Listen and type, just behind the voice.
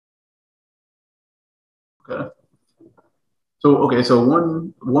Okay. So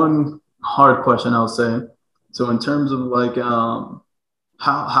one hard question I'll say. So in terms of like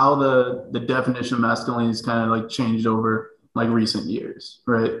how the definition of masculinity is kind of like changed over like recent years,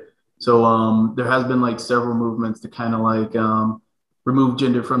 right? So there has been like several movements to kind of like remove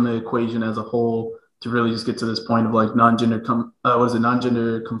gender from the equation as a whole to really just get to this point of like non-gender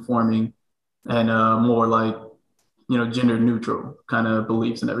conforming and more like gender neutral kind of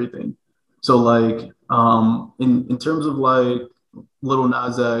beliefs and everything. So like in terms of like Little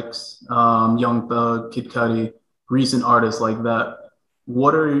Nas X, Young Thug, Kid Cudi, recent artists like that,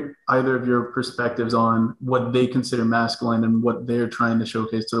 what are either of your perspectives on what they consider masculine and what they're trying to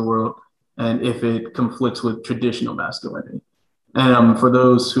showcase to the world, and if it conflicts with traditional masculinity? And for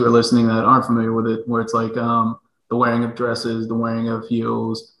those who are listening that aren't familiar with it, where it's like the wearing of dresses, the wearing of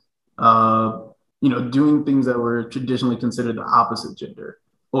heels, uh, doing things that were traditionally considered the opposite gender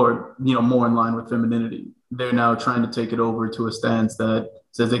or, more in line with femininity. They're now trying to take it over to a stance that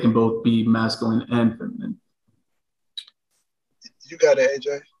says they can both be masculine and feminine. You got it,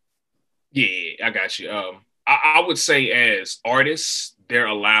 AJ. Yeah, I got you. I would say as artists, they're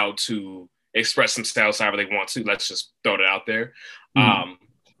allowed to express themselves however they want to. Let's just throw it out there. Mm-hmm.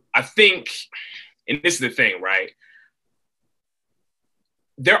 I think, and this is the thing, right?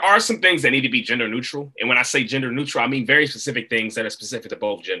 There are some things that need to be gender neutral. And when I say gender neutral, I mean very specific things that are specific to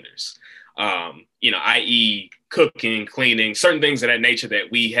both genders. I.e. cooking, cleaning, certain things of that nature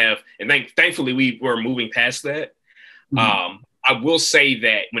that we have. And thankfully, we're moving past that. Mm-hmm. I will say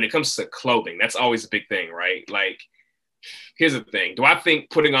that when it comes to clothing, that's always a big thing, right? Like, here's the thing. Do I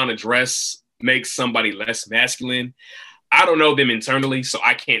think putting on a dress makes somebody less masculine? I don't know them internally, so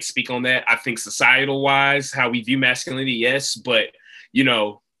I can't speak on that. I think societal wise, how we view masculinity, yes. But,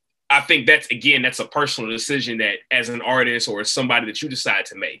 I think that's a personal decision that as an artist or as somebody that you decide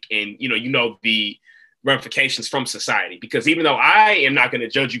to make. And, the ramifications from society, because even though I am not going to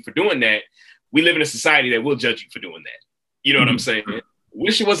judge you for doing that, we live in a society that will judge you for doing that. You know what I'm saying?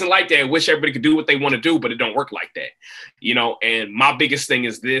 Wish it wasn't like that. Wish everybody could do what they want to do, but it don't work like that. And my biggest thing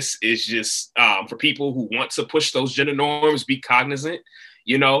is just for people who want to push those gender norms, be cognizant.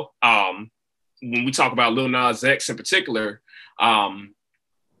 When we talk about Lil Nas X in particular, as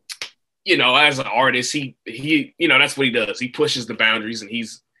an artist, he that's what he does. He pushes the boundaries, and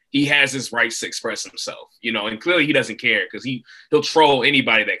he has his rights to express himself, and clearly he doesn't care because he'll troll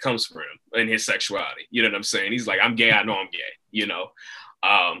anybody that comes for him in his sexuality. You know what I'm saying? He's like, I'm gay. I know I'm gay,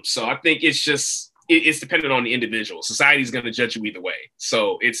 So I think it's dependent on the individual. Society's going to judge you either way.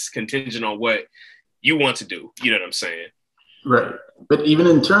 So it's contingent on what you want to do. You know what I'm saying? Right. But even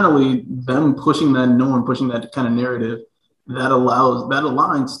internally, them pushing that norm, pushing that kind of narrative, that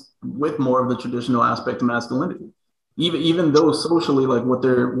aligns with more of the traditional aspect of masculinity. Even though socially, like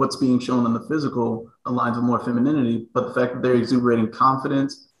what's being shown on the physical aligns with more femininity, but the fact that they're exuberating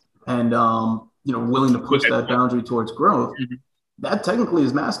confidence and willing to push that boundary towards growth, that technically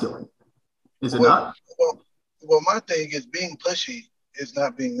is masculine, is it not? Well, my thing is being pushy is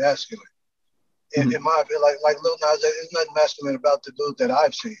not being masculine. In my opinion, like Lil Nas, there's nothing masculine about the dude that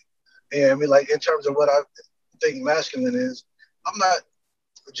I've seen. And I mean, like in terms of what I think masculine is, I'm not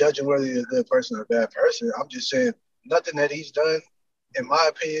judging whether he's a good person or a bad person. I'm just saying nothing that he's done, in my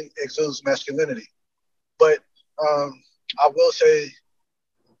opinion, exudes masculinity. But I will say,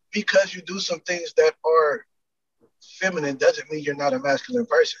 because you do some things that are feminine doesn't mean you're not a masculine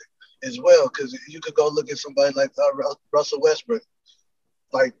person as well. Because you could go look at somebody like Russell Westbrook.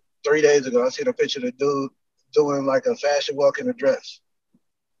 Like 3 days ago, I seen a picture of the dude doing like a fashion walk in a dress.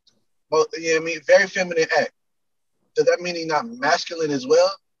 Well, yeah, I mean, very feminine act. Does that mean he's not masculine as well?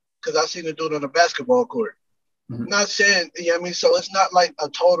 Because I seen the dude on the basketball court. Mm-hmm. Not saying, I mean, so it's not like a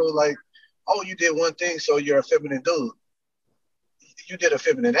total like, oh, you did one thing, so you're a feminine dude. You did a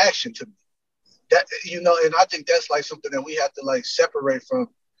feminine action to me. That, and I think that's like something that we have to like separate from.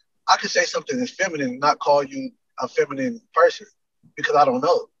 I could say something is feminine and not call you a feminine person because I don't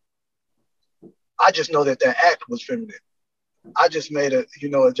know. I just know that act was feminine. I just made a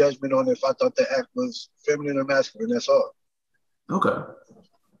judgment on if I thought the act was feminine or masculine. That's all. Okay.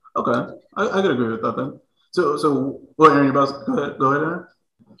 I could agree with that then. So what, Aaron, go ahead, Aaron.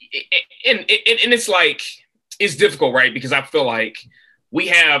 And it's like, it's difficult, right? Because I feel like we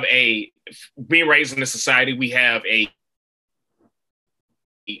have being raised in a society, we have a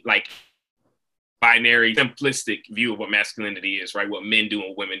like binary, simplistic view of what masculinity is, right? What men do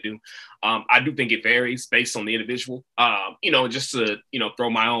and women do. I do think it varies based on the individual. Just to throw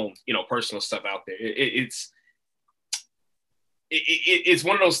my own personal stuff out there. It's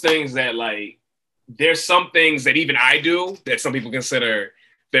one of those things that like there's some things that even I do that some people consider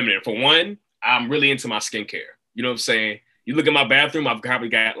feminine. For one, I'm really into my skincare. You know what I'm saying? You look at my bathroom, I've probably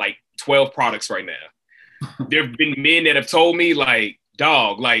got like 12 products right now. There have been men that have told me like,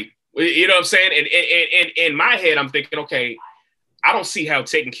 dog, like, you know what I'm saying? And in my head, I'm thinking, okay, I don't see how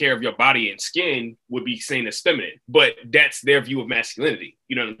taking care of your body and skin would be seen as feminine, but that's their view of masculinity.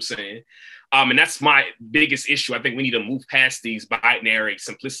 You know what I'm saying? And that's my biggest issue. I think we need to move past these binary,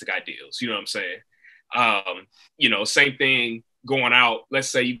 simplistic ideals. You know what I'm saying? You know, same thing going out. Let's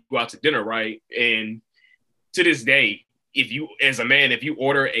say you go out to dinner, right? And to this day, if you, as a man, if you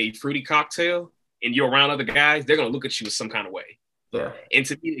order a fruity cocktail and you're around other guys, they're gonna look at you some kind of way. Yeah. And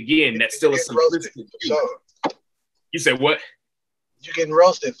to me, again, that's still a simplistic view. Sure. You said what? You're getting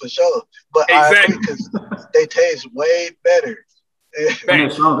roasted for sure, but Exactly. I agree because they taste way better. And they're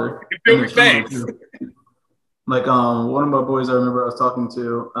stronger. You feel me? Facts. Like one of my boys I remember I was talking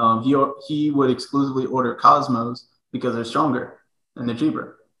to, he would exclusively order Cosmos because they're stronger and they're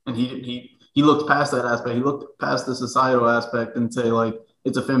cheaper. And he looked past that aspect. He looked past the societal aspect and say like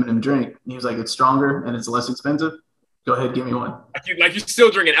it's a feminine drink. He was like, it's stronger and it's less expensive. Go ahead, give me one. Like you're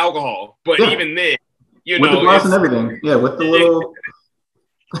still drinking alcohol, but yeah. Even then, you with know, the glass and everything. Yeah, with the little.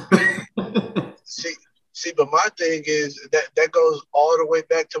 See, but my thing is that goes all the way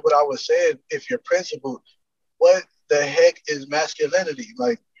back to what I was saying. If you're principled, what the heck is masculinity?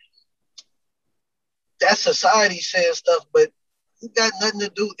 Like, that's society saying stuff, but it got nothing to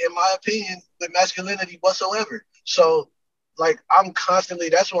do, in my opinion, with masculinity whatsoever. So, like, I'm constantly,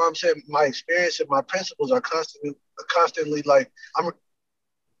 that's why I'm saying my experience and my principles are constantly like, I'm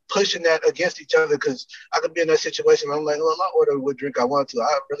pushing that against each other because I could be in that situation where I'm like, well, I order what drink I want to.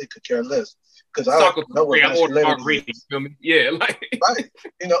 I really could care less because I don't know what masculinity is. You feel me? Yeah, like right.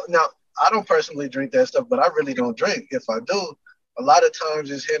 You know, now I don't personally drink that stuff, but I really don't drink. If I do, a lot of times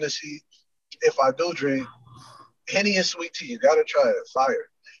it's Hennessy. If I do drink, Henny and sweet tea, you gotta try it. Fire.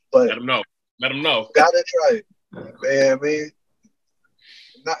 But let them know. Let them know. Gotta try it. Man, I mean,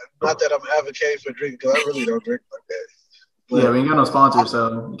 not that I'm advocating for drinking because I really don't drink like that. But, yeah, we ain't got no sponsors,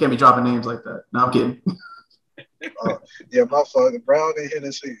 so you can't be dropping names like that. No, I'm kidding. Yeah, my fault. Brown and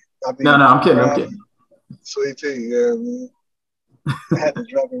Hennessy. I mean, no, I'm kidding. Sweet tea, yeah, man. I had to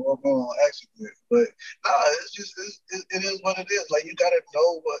drop it one more on accident, but it's just it is what it is. Like, you gotta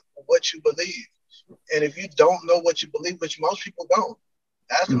know what you believe, and if you don't know what you believe, which most people don't,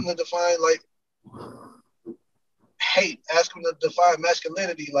 ask them to define like hate. Ask them to define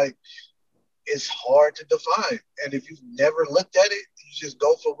masculinity. Like, it's hard to define, and if you've never looked at it, you just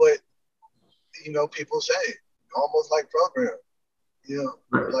go for what people say, almost like program.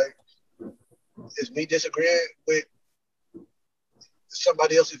 Like, is me disagreeing with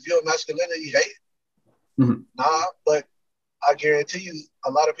somebody else's view of masculinity hate? Mm-hmm. Nah, but I guarantee you,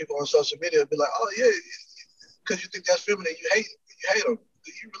 a lot of people on social media will be like, "Oh yeah, because you think that's feminine, you hate them.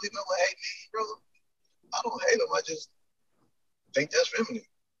 Do you really know what hate means, bro? I don't hate them. I just think that's feminine."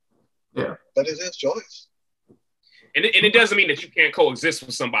 Yeah, but it's his choice. And it doesn't mean that you can't coexist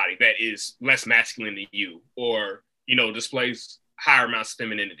with somebody that is less masculine than you, or displays higher amounts of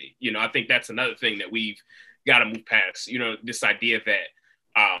femininity. I think that's another thing that we've got to move past. This idea that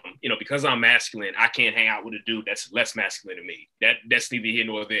because I'm masculine, I can't hang out with a dude that's less masculine than me. That's neither here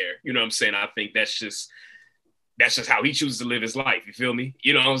nor there. You know what I'm saying? I think that's just how he chooses to live his life. You feel me?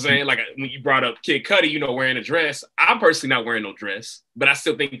 You know what I'm saying? Like, when you brought up Kid Cudi, wearing a dress. I'm personally not wearing no dress, but I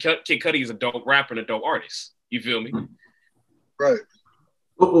still think Kid Cudi is a dope rapper and a dope artist. You feel me? Right.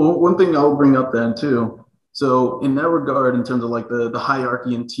 Well, one thing I'll bring up then too. So in that regard, in terms of like the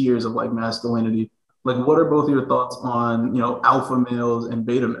hierarchy and tiers of like masculinity, like what are both your thoughts on, alpha males and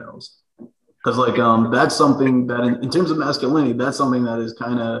beta males? Because like that's something that in terms of masculinity, that's something that is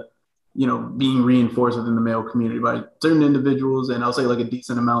kind of, being reinforced within the male community by certain individuals. And I'll say like a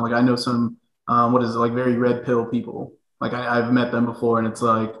decent amount. Like I know some, like very red pill people. Like I've met them before, and it's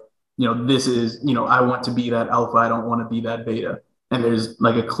like, this is, I want to be that alpha. I don't want to be that beta. And there's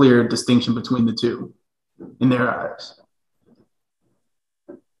like a clear distinction between the two in their eyes.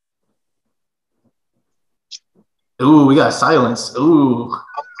 Ooh, we got silence. Ooh.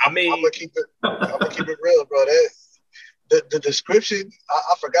 I'm gonna keep it real, bro. The description,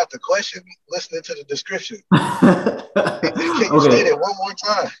 I forgot the question. Listening to the description. Can you say that one more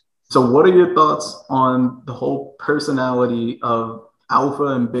time? So what are your thoughts on the whole personality of alpha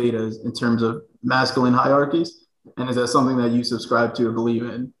and betas in terms of masculine hierarchies? And is that something that you subscribe to or believe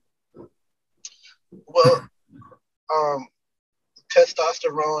in? Well,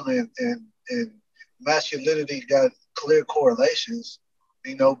 testosterone and masculinity got clear correlations,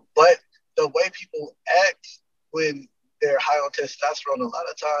 but the way people act when they're high on testosterone a lot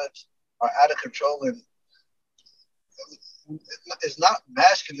of times are out of control, and it's not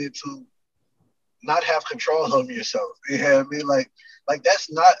masculine to not have control over yourself. You know what I mean? Like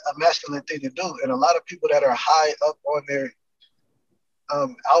that's not a masculine thing to do. And a lot of people that are high up on their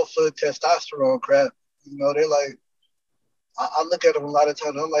alpha testosterone crap, you know, they're like, I look at them a lot of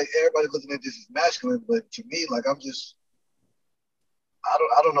times. I'm like, everybody looking at this as masculine, but to me, like, I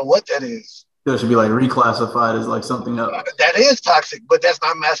don't know what that is. It should be like reclassified as like something else. That is toxic, but that's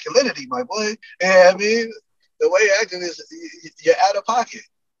not masculinity, my boy. Yeah, I mean, the way you're acting is you're out of pocket,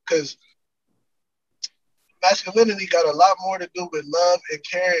 because masculinity got a lot more to do with love and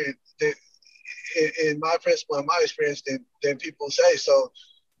caring than, in my principle and my experience, than people say. So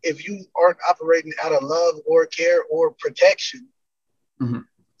if you aren't operating out of love or care or protection, mm-hmm.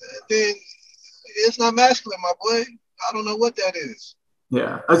 then it's not masculine, my boy. I don't know what that is.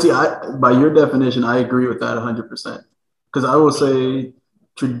 Yeah, I see. By your definition, I agree with that 100%. Because I will say,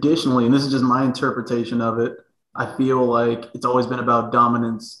 traditionally, and this is just my interpretation of it, I feel like it's always been about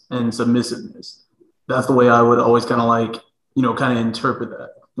dominance and submissiveness. That's the way I would always kind of like, kind of interpret that.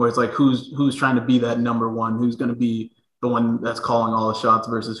 Where it's like who's trying to be that number one, who's going to be the one that's calling all the shots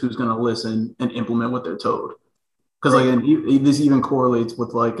versus who's going to listen and implement what they're told. Because like, and this even correlates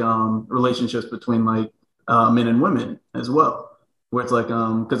with like relationships between like men and women as well. Where it's like,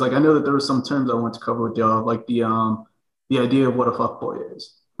 because like I know that there were some terms I want to cover with y'all, like the idea of what a fuckboy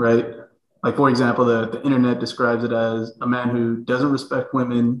is, right? Like for example, the internet describes it as a man who doesn't respect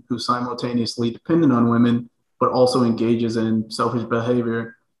women, who's simultaneously dependent on women, but also engages in selfish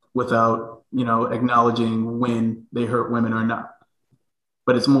behavior without, acknowledging when they hurt women or not.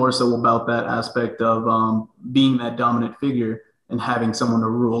 But it's more so about that aspect of being that dominant figure and having someone to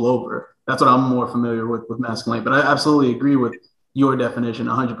rule over. That's what I'm more familiar with masculine. But I absolutely agree with your definition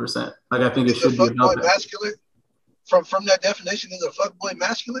 100%. Like I think it should be about that. Masculine? From that definition, is a fuckboy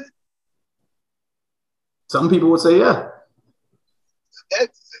masculine? Some people would say, yeah. That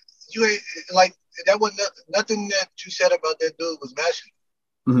you ain't like that. Was nothing that you said about that dude was masculine.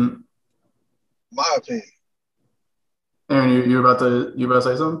 Mm-hmm. My opinion. Aaron, you're about to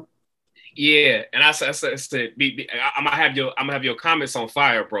say something? Yeah, and I said, I'm gonna have your comments on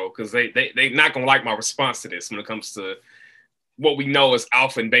fire, bro, because they not gonna like my response to this when it comes to what we know as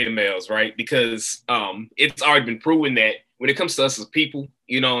alpha and beta males, right? Because it's already been proven that when it comes to us as people,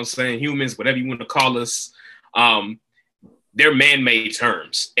 you know what I'm saying, humans, whatever you want to call us, they're man-made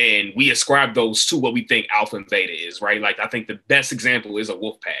terms, and we ascribe those to what we think alpha and beta is, right? Like I think the best example is a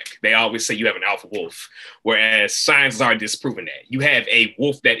wolf pack. They always say you have an alpha wolf, whereas science has already disproven that. You have a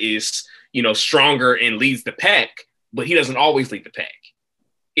wolf that is, stronger and leads the pack, but he doesn't always lead the pack.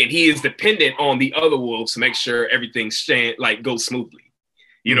 And he is dependent on the other wolves to make sure everything goes smoothly.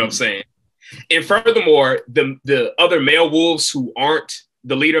 You know what I'm saying? And furthermore, the other male wolves who aren't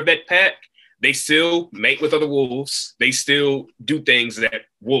the leader of that pack, they still mate with other wolves. They still do things that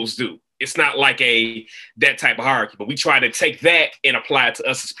wolves do. It's not like that type of hierarchy, but we try to take that and apply it to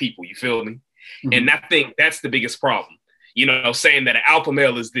us as people. You feel me? Mm-hmm. And I think that's the biggest problem. Saying that an alpha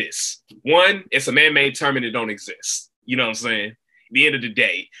male is this. One, it's a man-made term and it don't exist. You know what I'm saying? At the end of the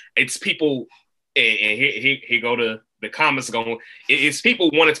day, it's people, and here go to the comments going, it's people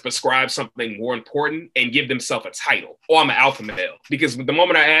wanting to prescribe something more important and give themselves a title. Oh, I'm an alpha male. Because the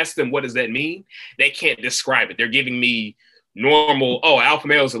moment I ask them, what does that mean? They can't describe it. They're giving me normal, alpha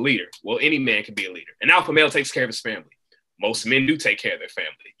male is a leader. Well, any man can be a leader. An alpha male takes care of his family. Most men do take care of their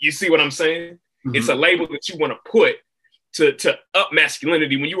family. You see what I'm saying? Mm-hmm. It's a label that you want to put to up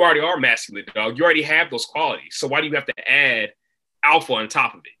masculinity when you already are masculine, dog. You already have those qualities. So why do you have to add alpha on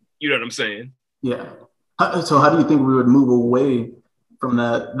top of it? You know what I'm saying? Yeah. So how do you think we would move away from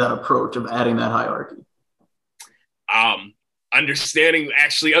that approach of adding that hierarchy? Understanding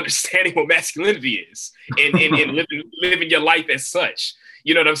what masculinity is and living your life as such.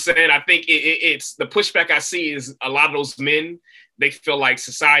 You know what I'm saying? I think it's the pushback I see is a lot of those men, they feel like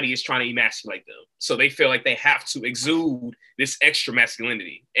society is trying to emasculate them. So they feel like they have to exude this extra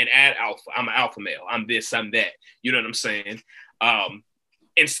masculinity and add alpha. I'm an alpha male. I'm this, I'm that. You know what I'm saying?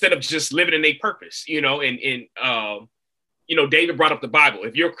 Instead of just living in a purpose, and David brought up the Bible.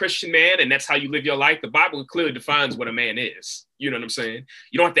 If you're a Christian man and that's how you live your life, the Bible clearly defines what a man is. You know what I'm saying?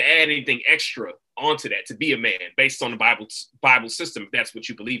 You don't have to add anything extra onto that to be a man based on the Bible system, if that's what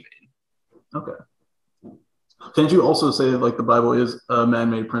you believe in. Okay. Can't you also say like the Bible is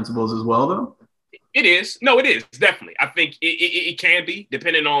man-made principles as well, though? It is. No, it is, definitely. I think it can be,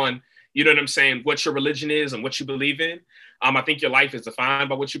 depending on, you know what I'm saying, what your religion is and what you believe in. I think your life is defined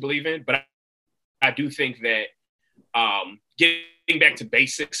by what you believe in, but I do think that getting back to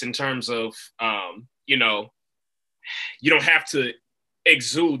basics in terms of, you don't have to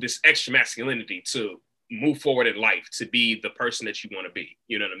exude this extra masculinity to move forward in life, to be the person that you want to be.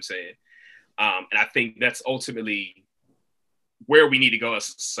 You know what I'm saying? And I think that's ultimately where we need to go as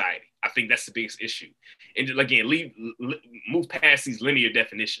a society. I think that's the biggest issue. And again, move past these linear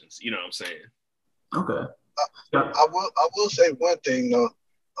definitions. You know what I'm saying? Okay. Yeah. I will say one thing though.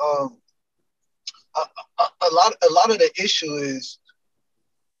 A lot of the issue is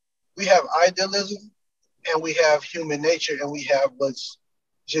we have idealism and we have human nature and we have what's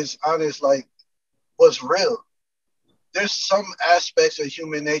just honest, like what's real. There's some aspects of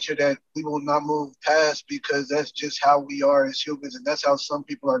human nature that we will not move past because that's just how we are as humans, and that's how some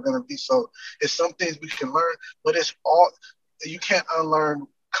people are going to be. So it's some things we can learn, but it's all, you can't unlearn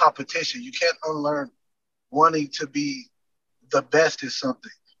competition. You can't unlearn wanting to be the best at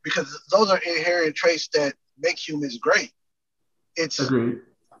something, because those are inherent traits that make humans great. It's Agreed.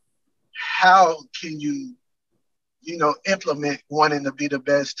 how can you implement wanting to be the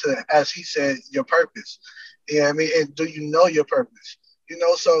best to, as he said, your purpose. Yeah, I mean, and do you know your purpose?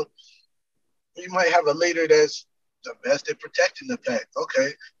 So you might have a leader that's the best at protecting the pack.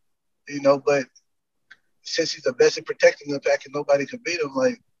 Okay, but since he's the best at protecting the pack and nobody can beat him,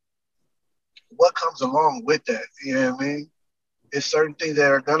 like, what comes along with that? You know what I mean? There's certain things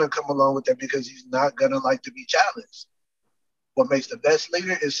that are gonna come along with that because he's not gonna like to be challenged. What makes the best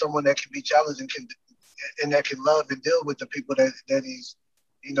leader is someone that can be challenged and that can love and deal with the people that he's,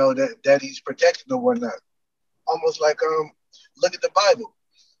 that he's protecting or whatnot. Almost like look at the Bible.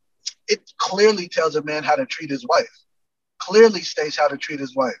 It clearly tells a man how to treat his wife. Clearly states how to treat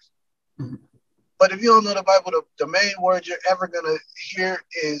his wife. Mm-hmm. But if you don't know the Bible, the main word you're ever gonna hear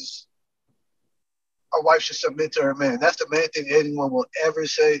is a wife should submit to her man. That's the main thing anyone will ever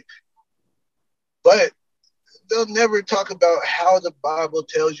say. But they'll never talk about how the Bible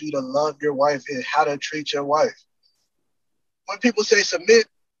tells you to love your wife and how to treat your wife. When people say submit,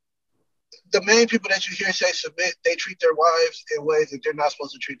 the main people that you hear say submit, they treat their wives in ways that they're not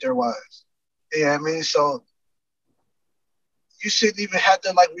supposed to treat their wives. You know what I mean? So you shouldn't even have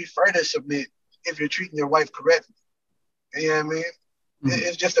to refer to submit if you're treating your wife correctly. You know what I mean? Mm-hmm.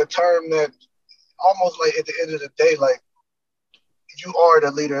 It's just a term that almost like at the end of the day, like, you are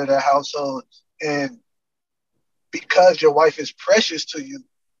the leader of the household, and because your wife is precious to you,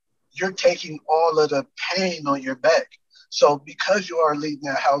 you're taking all of the pain on your back. So because you are leading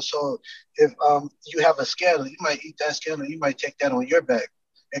that household, if you have a scandal, you might eat that scandal, you might take that on your back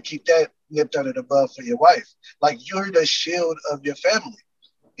and keep that nipped under the bud for your wife. Like, you're the shield of your family.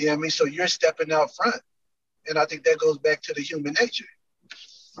 You know what I mean? So you're stepping out front. And I think that goes back to the human nature.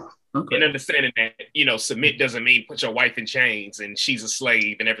 Okay. And understanding that, submit doesn't mean put your wife in chains and she's a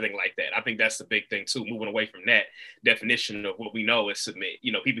slave and everything like that. I think that's the big thing too, moving away from that definition of what we know is submit.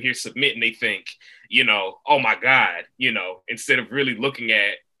 People hear submit and they think, oh my God, instead of really looking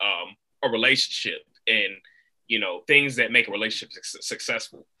at a relationship and, things that make a relationship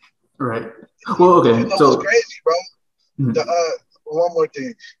successful. Right. Well, okay. So what's crazy, bro? Mm-hmm. One more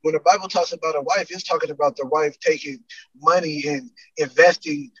thing. When the Bible talks about a wife, it's talking about the wife taking money and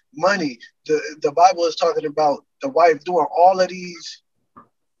investing money. The Bible is talking about the wife doing all of these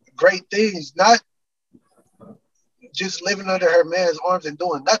great things, not just living under her man's arms and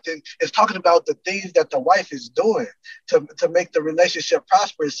doing nothing. It's talking about the things that the wife is doing to make the relationship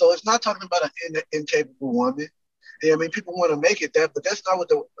prosperous. So it's not talking about an incapable woman. Yeah, I mean, people want to make it that, but that's not what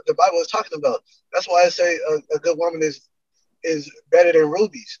the Bible is talking about. That's why I say a good woman is better than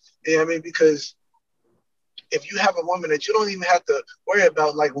rubies. You know what I mean? Because if you have a woman that you don't even have to worry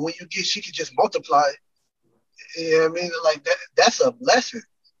about, like, when you get, she can just multiply. You know what I mean? Like, that's a blessing.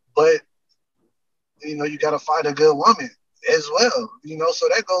 But, you got to find a good woman as well. So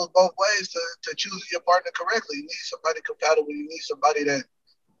that goes both ways to choose your partner correctly. You need somebody compatible. You need somebody that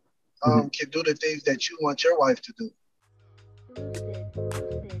can do the things that you want your wife to do.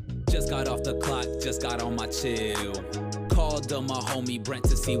 Just got off the clock, just got on my chill. Called on my homie Brent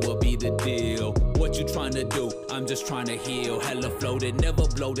to see what be the deal. What you trying to do? I'm just trying to heal. Hella floated, never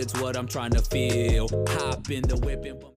bloated's what I'm trying to feel. Hop in the whip and